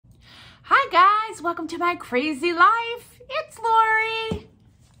Hi guys, welcome to my crazy life. It's Lori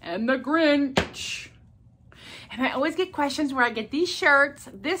and the Grinch. And I always get questions where I get these shirts.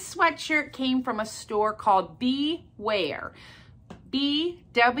 This sweatshirt came from a store called Bewear. B-W-E-A-R.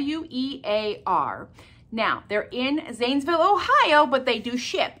 Now, they're in Zanesville, Ohio, but they do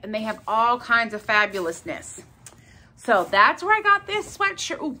ship and they have all kinds of fabulousness. So that's where I got this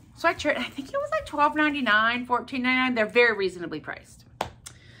sweatshirt. Ooh, sweatshirt. I think it was like $12.99, $14.99. They're very reasonably priced.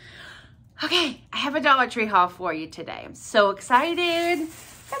 Okay, I have a Dollar Tree haul for you today. I'm so excited.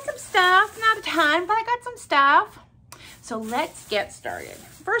 Got some stuff, not a ton, but I got some stuff. So let's get started.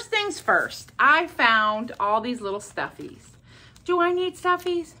 First things first, I found all these little stuffies. Do I need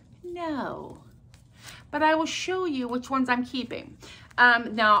stuffies? No. But I will show you which ones I'm keeping.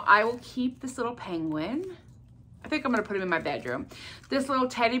 Now, I will keep this little penguin. I think I'm gonna put him in my bedroom. This little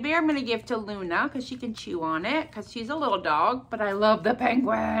teddy bear I'm gonna give to Luna because she can chew on it because she's a little dog, but I love the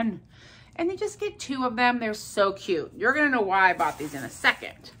penguin. And they just get two of them. They're so cute. You're gonna know why I bought these in a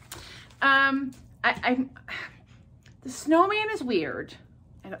second. The snowman is weird.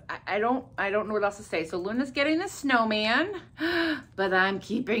 And I don't know what else to say. So Luna's getting the snowman, but I'm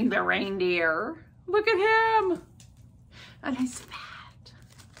keeping the reindeer. Look at him. And he's fat.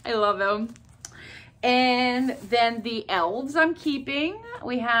 I love him. And then the elves I'm keeping.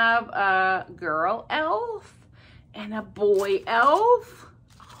 We have a girl elf and a boy elf.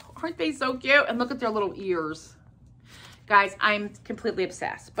 Aren't they so cute? And look at their little ears. Guys, I'm completely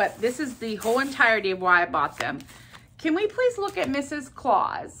obsessed. But this is the whole entirety of why I bought them. Can we please look at Mrs.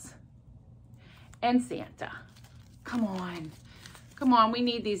 Claus and Santa? Come on. Come on, we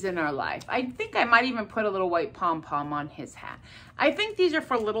need these in our life. I think I might even put a little white pom-pom on his hat. I think these are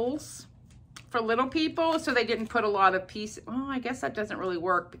for littles, for little people, so they didn't put a lot of pieces. Well, I guess that doesn't really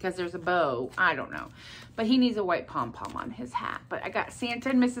work because there's a bow. I don't know. But he needs a white pom-pom on his hat. But I got Santa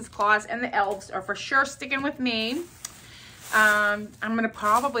and Mrs. Claus, and the elves are for sure sticking with me. I'm going to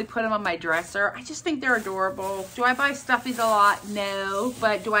probably put them on my dresser. I just think they're adorable. Do I buy stuffies a lot? No.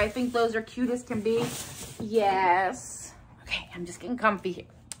 But do I think those are cute as can be? Yes. Okay, I'm just getting comfy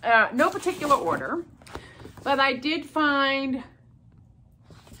here. No particular order. But I did find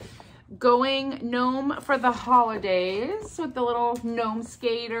going gnome for the holidays with the little gnome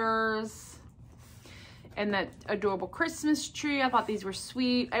skaters and that adorable Christmas tree. I thought these were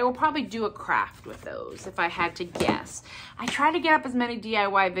sweet. I will probably do a craft with those if I had to guess. I try to get up as many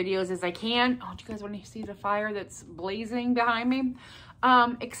DIY videos as I can. Oh, do you guys want to see the fire that's blazing behind me?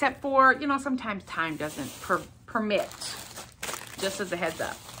 Except for, you know, sometimes time doesn't permit. Just as a heads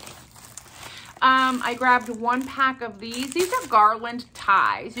up. I grabbed one pack of these. These are garland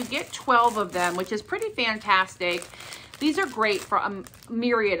ties. You get 12 of them, which is pretty fantastic. These are great for a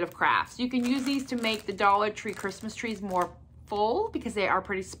myriad of crafts. You can use these to make the Dollar Tree Christmas trees more full because they are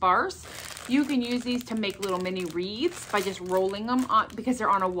pretty sparse. You can use these to make little mini wreaths by just rolling them on because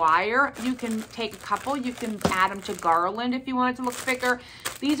they're on a wire. You can take a couple. You can add them to garland if you want it to look thicker.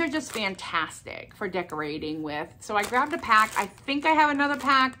 These are just fantastic for decorating with. So I grabbed a pack. I think I have another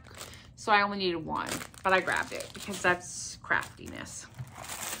pack. So I only needed one, but I grabbed it because that's craftiness.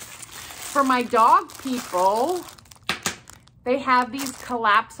 For my dog people, they have these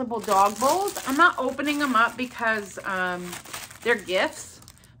collapsible dog bowls. I'm not opening them up because they're gifts,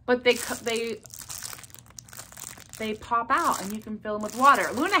 but they pop out and you can fill them with water.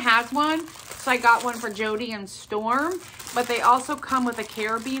 Luna has one, so I got one for Jody and Storm, but they also come with a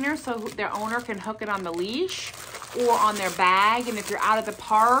carabiner so their owner can hook it on the leash or on their bag. And if you're out at the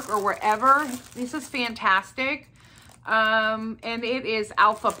park or wherever, this is fantastic. And it is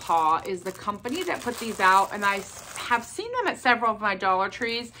Alpha Paw is the company that put these out. And I have seen them at several of my Dollar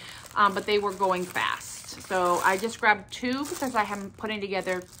Trees, but they were going fast. So I just grabbed two because I am putting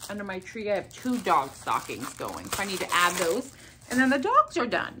together under my tree. I have 2 dog stockings going. So I need to add those. And then the dogs are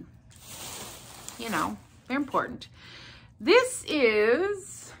done. You know, they're important. This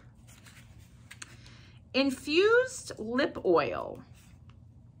is Infused Lip Oil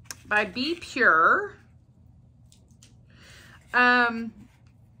by Be Pure. I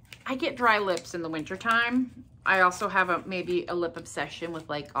get dry lips in the wintertime. I also have maybe a lip obsession with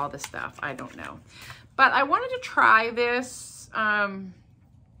like all this stuff. I don't know. But I wanted to try this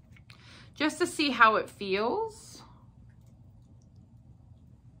just to see how it feels.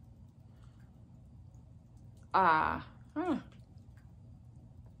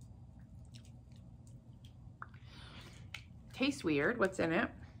 Tastes weird. What's in it?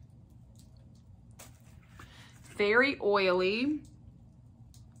 Very oily.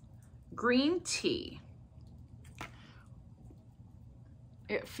 Green tea.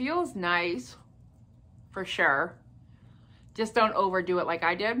 It feels nice, for sure. Just don't overdo it like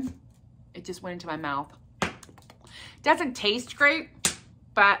I did. It just went into my mouth. Doesn't taste great,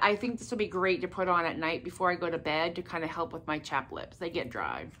 but I think this will be great to put on at night before I go to bed to kind of help with my chapped lips. They get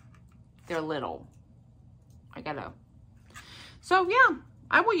dry. They're little. So yeah,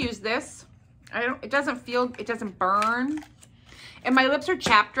 I will use this. It doesn't burn. And my lips are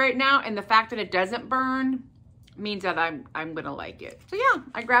chapped right now, and the fact that it doesn't burn means that I'm gonna like it. So yeah,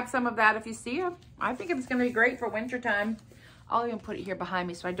 I grabbed some of that if you see it. I think it's gonna be great for winter time. I'll even put it here behind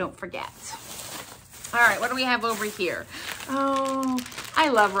me so I don't forget. All right, what do we have over here? Oh, I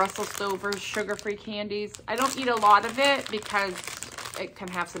love Russell Stover's sugar-free candies. I don't eat a lot of it because it can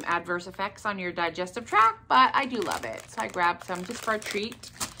have some adverse effects on your digestive tract, but I do love it. So I grabbed some just for a treat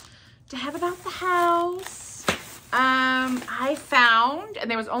to have about the house. I found,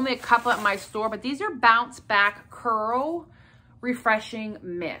 and there was only a couple at my store, but these are Bounce Back Curl Refreshing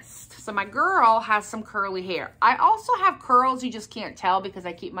Mist. So my girl has some curly hair. I also have curls, you just can't tell because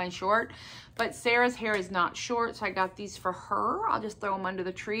I keep mine short, but Sarah's hair is not short, so I got these for her. I'll just throw them under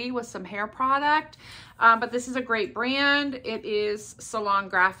the tree with some hair product. But this is a great brand. It is Salon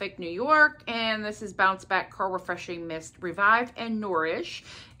Graphic New York, and this is Bounce Back Curl Refreshing Mist Revive and Nourish.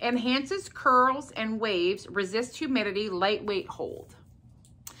 Enhances curls and waves, resists humidity, lightweight hold.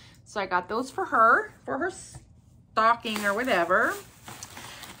 So I got those for her stocking or whatever.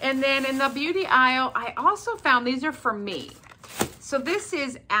 And then in the beauty aisle, I also found, these are for me. So this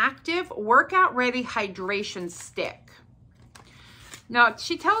is Active Workout Ready Hydration Stick. Now,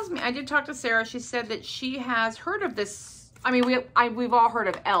 she tells me, I did talk to Sarah, she said that she has heard of this. I mean, we've all heard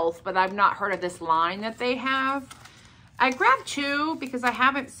of e.l.f., but I've not heard of this line that they have. I grabbed two because I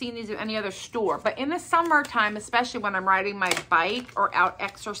haven't seen these at any other store. But in the summertime, especially when I'm riding my bike or out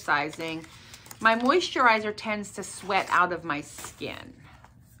exercising, my moisturizer tends to sweat out of my skin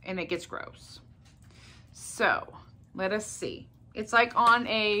and it gets gross. So let us see. It's like on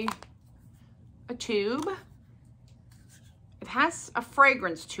a tube. It has a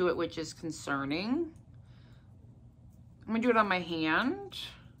fragrance to it, which is concerning. I'm gonna do it on my hand.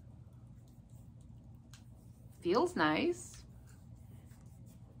 Feels nice.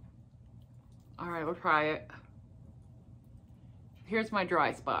 All right, we'll try it. Here's my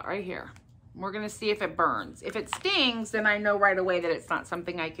dry spot right here. We're gonna see if it burns. If it stings, then I know right away that it's not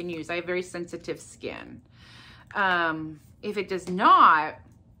something I can use. I have very sensitive skin. If it does not,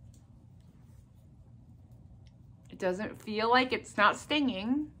 it doesn't feel like it's not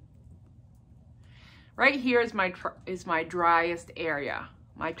stinging. Right here is my driest area.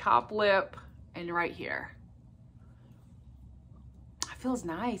 My top lip and right here. It feels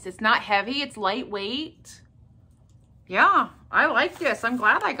nice. It's not heavy, it's lightweight. Yeah, I like this. I'm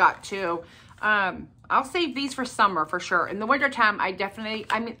glad I got two. I'll save these for summer for sure. In the wintertime, I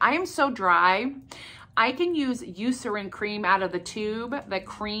am so dry. I can use Eucerin cream out of the tube, the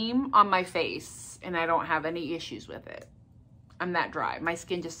cream on my face, and I don't have any issues with it. I'm that dry. My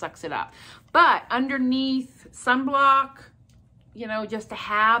skin just sucks it up. But underneath sunblock, you know, just to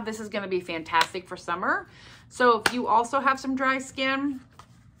have, this is going to be fantastic for summer. So if you also have some dry skin,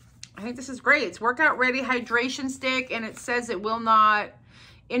 I think this is great. It's Workout Ready Hydration Stick, and it says it will not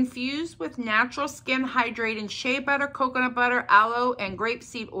infuse with natural skin hydrating shea butter, coconut butter, aloe, and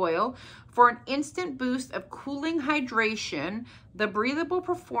grapeseed oil. For an instant boost of cooling hydration, the breathable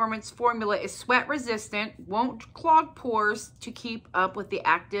performance formula is sweat resistant, won't clog pores to keep up with the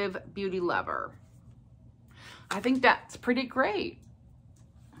active beauty lover. I think that's pretty great.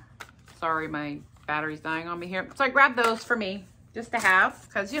 Sorry, my battery's dying on me here. So I grabbed those for me just to have,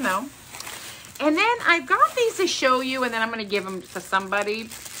 because, you know. And then I've got these to show you, and then I'm going to give them to somebody.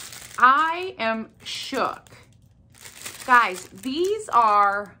 I am shook. Guys, these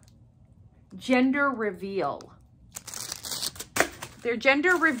are gender reveal. They're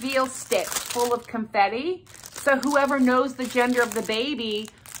gender reveal sticks full of confetti. So whoever knows the gender of the baby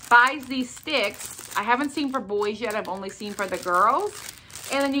buys these sticks. I haven't seen for boys yet. I've only seen for the girls.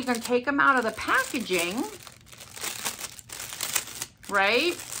 And then you can take them out of the packaging,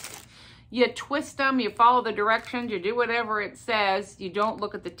 right? You twist them, you follow the directions, you do whatever it says. You don't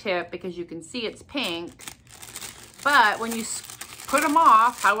look at the tip because you can see it's pink. But when you put them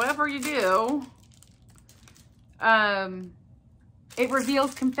off, however you do, it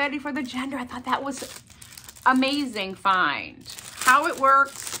reveals confetti for the gender. I thought that was amazing find. How it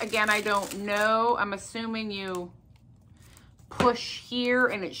works, again, I don't know. I'm assuming you push here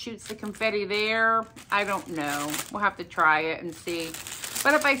and it shoots the confetti there. I don't know. We'll have to try it and see.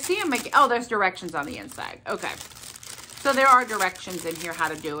 But if I see them, oh, there's directions on the inside. Okay. So there are directions in here how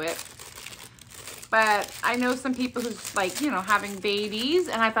to do it. But I know some people who's like, you know, having babies,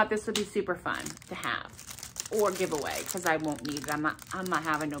 and I thought this would be super fun to have. or give away because I won't need it. I'm not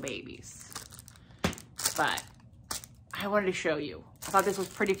having no babies. But I wanted to show you. I thought this was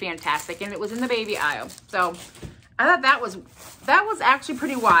pretty fantastic, and it was in the baby aisle. So I thought that was actually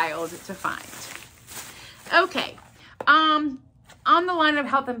pretty wild to find. Okay. On the line of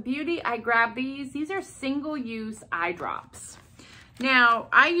health and beauty, I grabbed these. These are single-use eye drops. Now,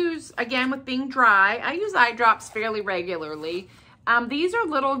 I use, again, with being dry, I use eye drops fairly regularly. These are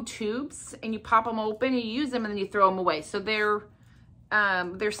little tubes, and you pop them open, you use them, and then you throw them away. So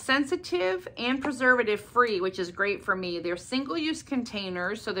they're sensitive and preservative-free, which is great for me. They're single-use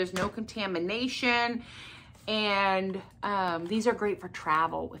containers, so there's no contamination. And these are great for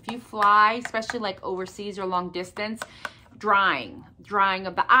travel. If you fly, especially like overseas or long distance, drying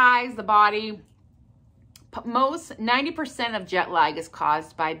of the eyes, the body. 90% of jet lag is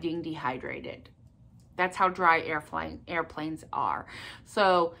caused by being dehydrated. That's how dry airplanes are.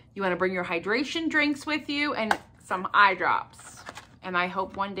 So you want to bring your hydration drinks with you and some eye drops. And I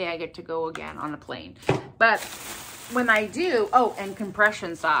hope one day I get to go again on a plane. But when I do, oh, and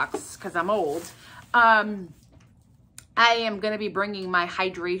compression socks, because I'm old. I am going to be bringing my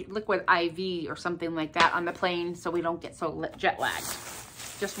liquid IV or something like that on the plane so we don't get so jet lagged.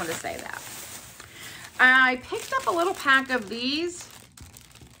 Just want to say that. I picked up a little pack of these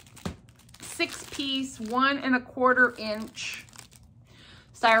 6-piece 1 1/4 inch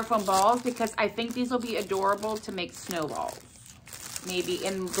styrofoam balls because I think these will be adorable to make snowballs. Maybe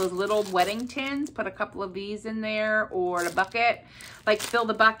in those little wedding tins, put a couple of these in there, or in a bucket, like fill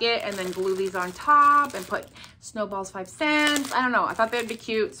the bucket and then glue these on top and put snowballs 5 cents. I don't know. I thought they'd be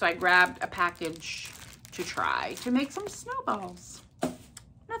cute, so I grabbed a package to try to make some snowballs.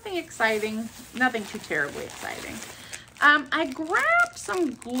 Nothing exciting, nothing too terribly exciting. I grabbed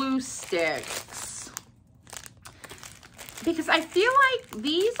some glue sticks because I feel like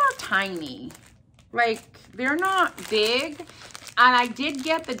these are tiny. Like, they're not big. And I did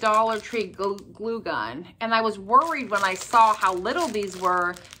get the Dollar Tree glue gun, and I was worried when I saw how little these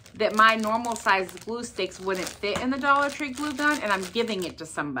were that my normal size glue sticks wouldn't fit in the Dollar Tree glue gun, and I'm giving it to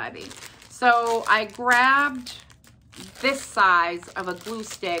somebody. So I grabbed this size of a glue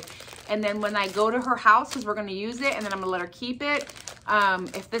stick, and then when I go to her house, because we're going to use it, and then I'm going to let her keep it,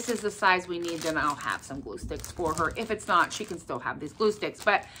 if this is the size we need, then I'll have some glue sticks for her. If it's not, she can still have these glue sticks.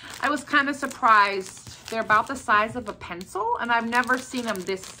 But I was kind of surprised. They're about the size of a pencil, and I've never seen them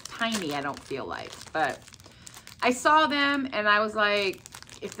this tiny, I don't feel like. But I saw them, and I was like,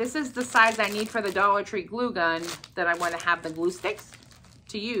 if this is the size I need for the Dollar Tree glue gun, then I want to have the glue sticks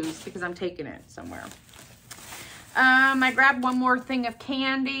to use because I'm taking it somewhere. I grabbed one more thing of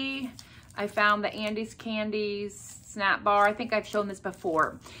candy. I found the Andes Candies Snap Bar. I think I've shown this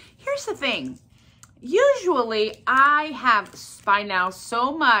before. Here's the thing. Usually, I have by now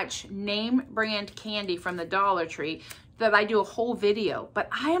so much name brand candy from the Dollar Tree that I do a whole video, but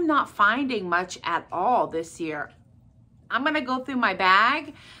I am not finding much at all this year. I'm going to go through my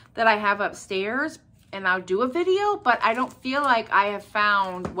bag that I have upstairs and I'll do a video, but I don't feel like I have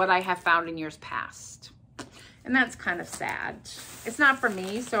found what I have found in years past. And that's kind of sad. It's not for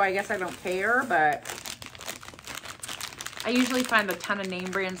me, so I guess I don't care, but I usually find a ton of name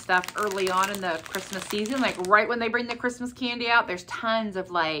brand stuff early on in the Christmas season. Like right when they bring the Christmas candy out, there's tons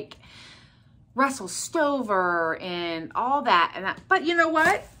of like Russell Stover and all that. But you know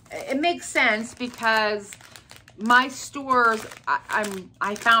what? It makes sense because my stores,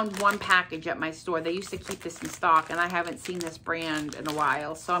 I found one package at my store. They used to keep this in stock, and I haven't seen this brand in a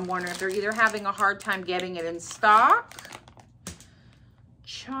while. So I'm wondering if they're either having a hard time getting it in stock.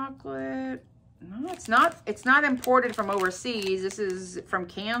 Chocolate. No, it's not imported from overseas. This is from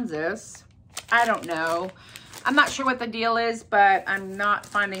Kansas. I don't know. I'm not sure what the deal is, but I'm not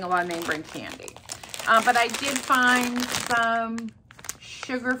finding a lot of name brand candy. But I did find some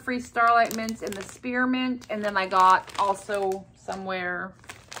sugar-free Starlight Mints in the spearmint, and then I got also somewhere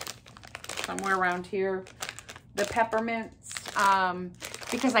around here the peppermints,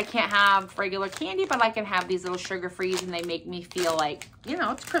 because I can't have regular candy, but I can have these little sugar-frees, and they make me feel like, you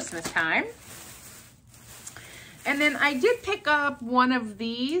know, it's Christmas time. And then I did pick up one of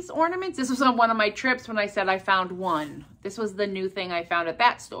these ornaments. This was on one of my trips when I said I found one. This was the new thing I found at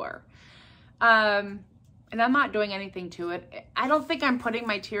that store. And I'm not doing anything to it. I don't think I'm putting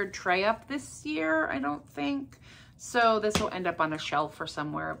my tiered tray up this year, I don't think. So this will end up on a shelf or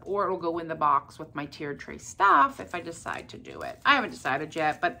somewhere, or it'll go in the box with my tiered tray stuff if I decide to do it. I haven't decided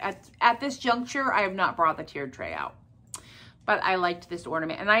yet, but at this juncture, I have not brought the tiered tray out. but I liked this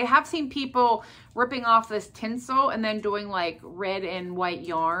ornament. And I have seen people ripping off this tinsel and then doing like red and white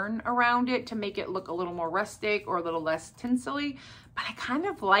yarn around it to make it look a little more rustic or a little less tinsely. But I kind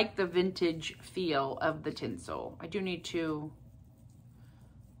of like the vintage feel of the tinsel. I do need to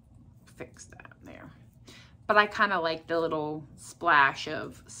fix that there. But I kind of like the little splash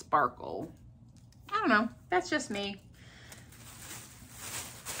of sparkle. I don't know. That's just me.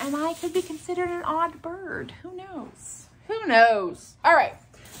 And I could be considered an odd bird. Who knows? Who knows? All right.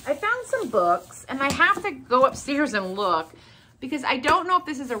 I found some books, and I have to go upstairs and look because I don't know if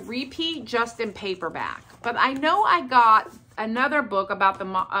this is a repeat just in paperback. But I know I got another book about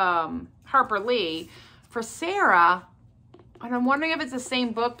the Harper Lee for Sarah, and I'm wondering if it's the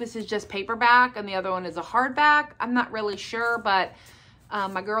same book. This is just paperback, and the other one is a hardback. I'm not really sure, but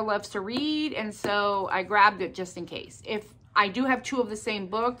my girl loves to read, and so I grabbed it just in case. If I do have two of the same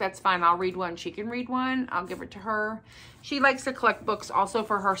book, that's fine. I'll read one. She can read one. I'll give it to her. She likes to collect books also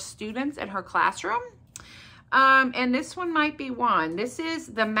for her students in her classroom. And this one might be one. This is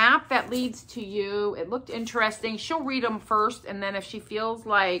The Map That Leads to You. It looked interesting. She'll read them first, and then if she feels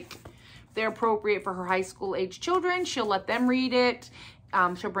like they're appropriate for her high school age children, she'll let them read it.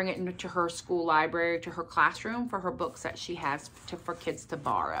 She'll bring it into her school library, to her classroom for her books that she has for kids to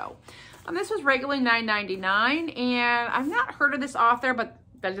borrow. This was regularly $9.99, and I've not heard of this author, but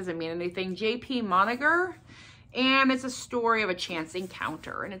that doesn't mean anything. J.P. Monager, and it's a story of a chance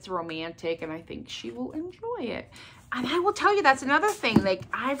encounter, and it's romantic, and I think she will enjoy it. And I will tell you, that's another thing. Like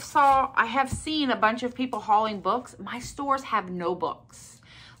I have seen a bunch of people hauling books. My stores have no books.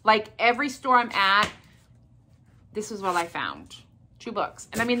 Like every store I'm at, this is what I found. 2 books.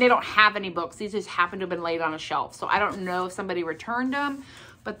 And I mean, they don't have any books. These just happen to have been laid on a shelf. So I don't know if somebody returned them,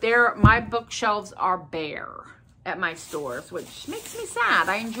 but my bookshelves are bare at my stores, which makes me sad.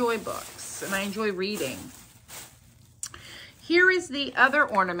 I enjoy books and I enjoy reading. Here is the other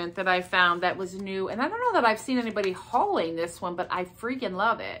ornament that I found that was new. And I don't know that I've seen anybody hauling this one, but I freaking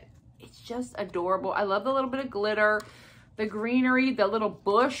love it. It's just adorable. I love the little bit of glitter, the greenery, the little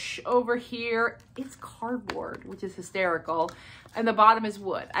bush over here. It's cardboard, which is hysterical. And the bottom is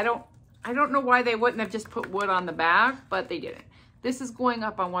wood. I don't know why they wouldn't have just put wood on the back, but they didn't. This is going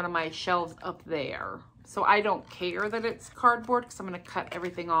up on one of my shelves up there. So I don't care that it's cardboard because I'm going to cut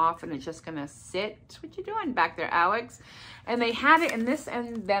everything off and it's just going to sit. What you doing back there, Alex? And they had it in this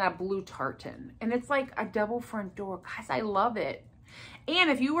and then a blue tartan. And it's like a double front door. Guys, I love it. And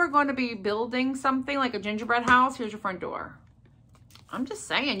if you were going to be building something like a gingerbread house, here's your front door. I'm just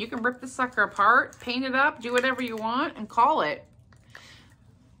saying, you can rip the sucker apart, paint it up, do whatever you want, and call it.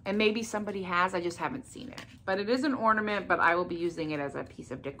 And maybe somebody has, I just haven't seen it. But it is an ornament, but I will be using it as a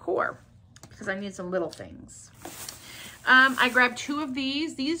piece of decor because I need some little things. I grabbed 2 of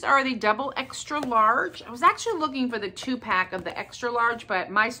these. These are the double extra large. I was actually looking for the 2-pack of the extra large,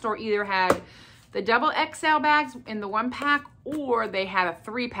 but my store either had the double XL bags in the 1-pack or they had a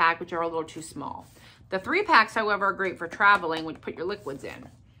 3-pack, which are a little too small. The 3-packs, however, are great for traveling, which put your liquids in.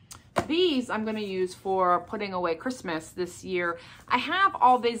 These I'm going to use for putting away Christmas this year. I have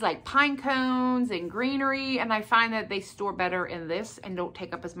all these like pine cones and greenery, and I find that they store better in this and don't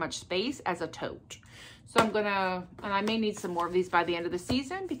take up as much space as a tote. So I'm going to, and I may need some more of these by the end of the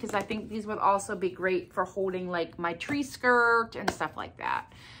season because I think these would also be great for holding like my tree skirt and stuff like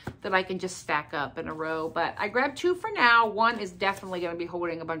that I can just stack up in a row. But I grabbed 2 for now. One is definitely going to be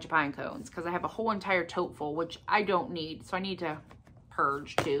holding a bunch of pine cones because I have a whole entire tote full, which I don't need. So I need to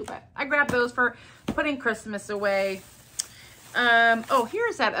purge too, but I grabbed those for putting Christmas away. Oh,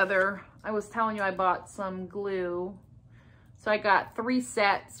 here's that other, I was telling you I bought some glue. So I got 3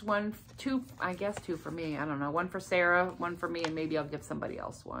 sets, 2, I guess 2 for me. I don't know, 1 for Sarah, 1 for me, and maybe I'll give somebody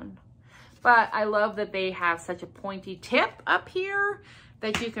else one. But I love that they have such a pointy tip up here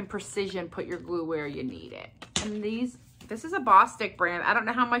that you can precision put your glue where you need it. And this is a Bostik brand. I don't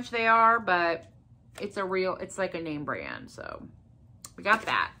know how much they are, but it's like a name brand, so we got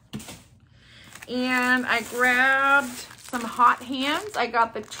that. And I grabbed some hot hands. I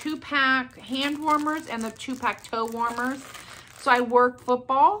got the 2-pack hand warmers and the 2-pack toe warmers. So I worked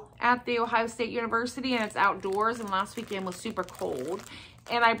football at the Ohio State University and it's outdoors, and last weekend was super cold.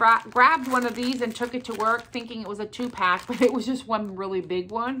 And I grabbed one of these and took it to work thinking it was a 2-pack, but it was just one really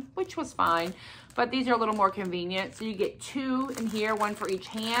big one, which was fine. But these are a little more convenient. So you get 2 in here, 1 for each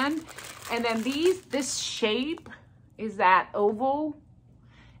hand. And then this shape is that oval,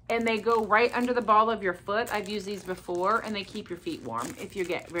 and they go right under the ball of your foot. I've used these before, and they keep your feet warm if you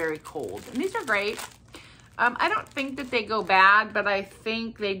get very cold. And these are great. I don't think that they go bad, but I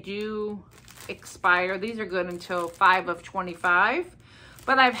think they do expire. These are good until 5 of 25.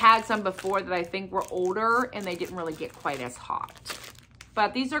 But I've had some before that I think were older and they didn't really get quite as hot.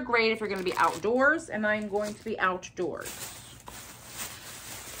 But these are great if you're going to be outdoors, and I'm going to be outdoors.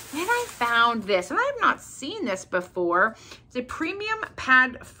 Then I found this, and I have not seen this before. It's a premium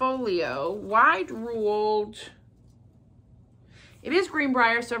pad folio, wide ruled. It is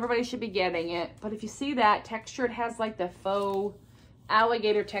Greenbrier, so everybody should be getting it. But if you see that texture, it has like the faux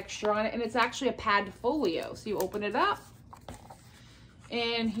alligator texture on it, and it's actually a pad folio. So you open it up,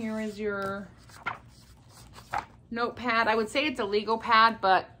 and here is your notepad. I would say it's a legal pad,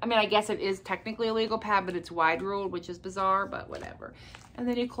 but I mean, I guess it is technically a legal pad, but it's wide ruled, which is bizarre, but whatever. And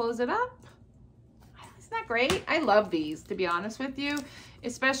then you close it up. Isn't that great? I love these, to be honest with you,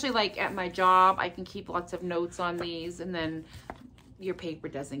 especially like at my job. I can keep lots of notes on these, and then your paper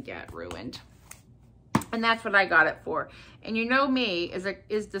doesn't get ruined. And that's what I got it for. And you know me,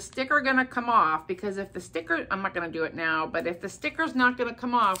 is the sticker gonna come off? Because if the sticker, I'm not gonna do it now, but if the sticker's not gonna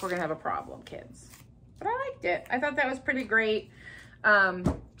come off, we're gonna have a problem, kids. But I liked it. I thought that was pretty great,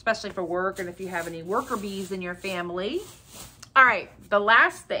 especially for work, and if you have any worker bees in your family. All right, the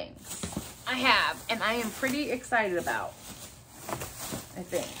last thing I have, and I am pretty excited about, I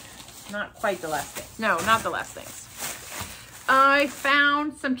think. Not quite the last thing. No, not the last things. I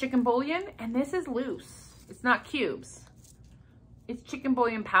found some chicken bouillon, and this is loose. It's not cubes. It's chicken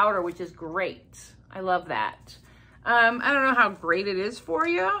bouillon powder, which is great. I love that. I don't know how great it is for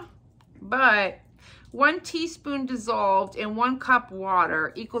you, but 1 teaspoon dissolved in 1 cup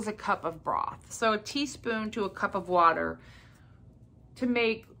water equals a cup of broth. So a teaspoon to a cup of water to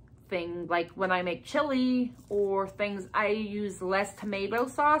make things like when I make chili or things, I use less tomato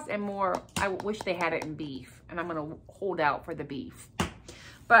sauce and more, I wish they had it in beef, and I'm gonna hold out for the beef.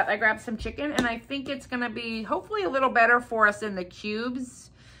 But I grabbed some chicken, and I think it's gonna be hopefully a little better for us in the cubes,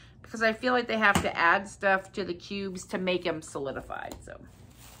 because I feel like they have to add stuff to the cubes to make them solidified. So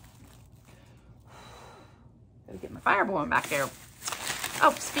gotta get my fire going back there.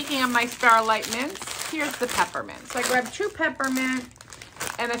 Oh, speaking of my Starlight mints, here's the peppermint. So I grabbed 2 peppermint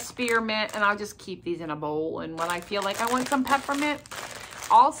and a spearmint, and I'll just keep these in a bowl. And when I feel like I want some peppermint.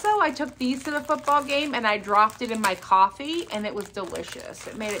 Also, I took these to the football game, and I dropped it in my coffee, and it was delicious.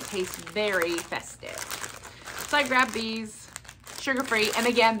 It made it taste very festive. So I grabbed these, sugar-free. And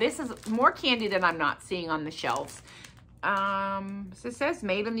again, this is more candy than I'm not seeing on the shelves. So it says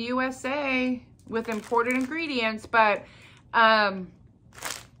made in the USA with imported ingredients, but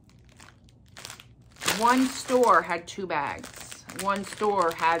one store had 2 bags. One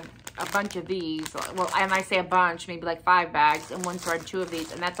store had a bunch of these. Well, and I say a bunch, maybe like 5 bags, and one store had 2 of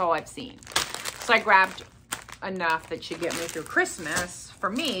these, and that's all I've seen. So I grabbed enough that should get me through Christmas for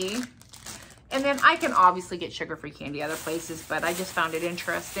me. And then I can obviously get sugar-free candy other places, but I just found it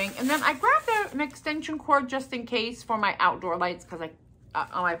interesting. And then I grabbed an extension cord just in case for my outdoor lights, because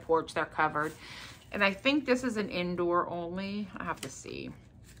on my porch they're covered. And I think this is an indoor only. I have to see.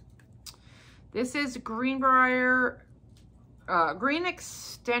 This is Greenbrier green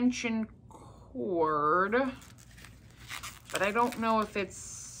extension cord, but I don't know if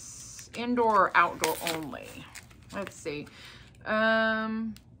it's indoor or outdoor only. Let's see.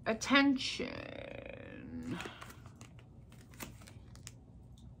 Attention.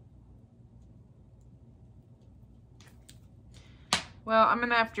 Well, I'm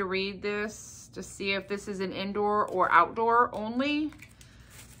gonna have to read this to see if this is an indoor or outdoor only,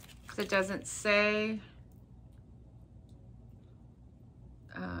 because it doesn't say.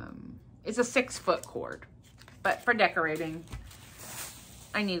 It's a 6-foot cord, but for decorating,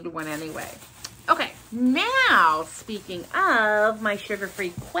 I needed one anyway. Okay, now speaking of my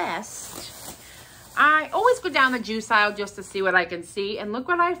sugar-free quest, I always go down the juice aisle just to see what I can see, and look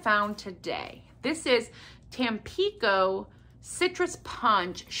what I found today. This is Tampico Citrus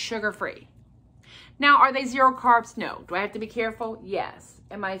Punch sugar-free. Now, are they 0 carbs? No. Do I have to be careful? Yes.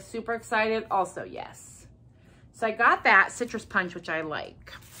 Am I super excited? Also, yes. So I got that citrus punch, which I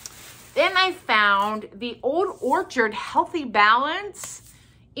like. Then I found the Old Orchard Healthy Balance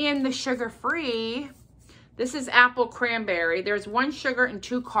in the sugar-free. This is apple cranberry. There's 1 sugar and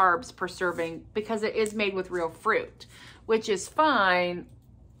 2 carbs per serving because it is made with real fruit, which is fine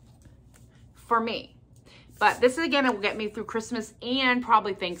for me. But this is, again, it will get me through Christmas and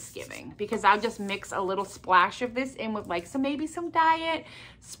probably Thanksgiving, because I'll just mix a little splash of this in with like maybe some Diet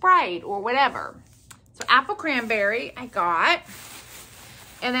Sprite or whatever. So apple cranberry I got.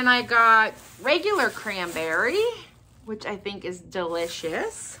 And then I got regular cranberry, which I think is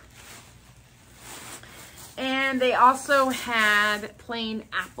delicious. And they also had plain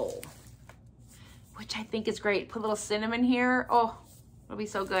apple, which I think is great. Put a little cinnamon here. Oh, it'll be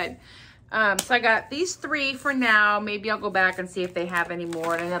so good. So I got these 3 for now. Maybe I'll go back and see if they have any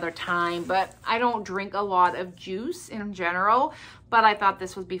more at another time, but I don't drink a lot of juice in general, but I thought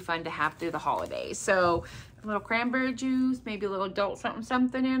this would be fun to have through the holidays. So a little cranberry juice, maybe a little adult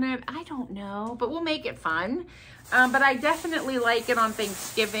something in it. I don't know, but we'll make it fun. But I definitely like it on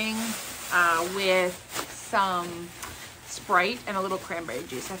Thanksgiving with some Sprite and a little cranberry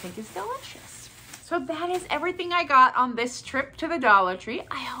juice. I think is delicious. So that is everything I got on this trip to the Dollar Tree.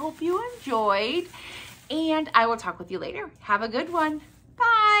 I hope you enjoyed, and I will talk with you later. Have a good one.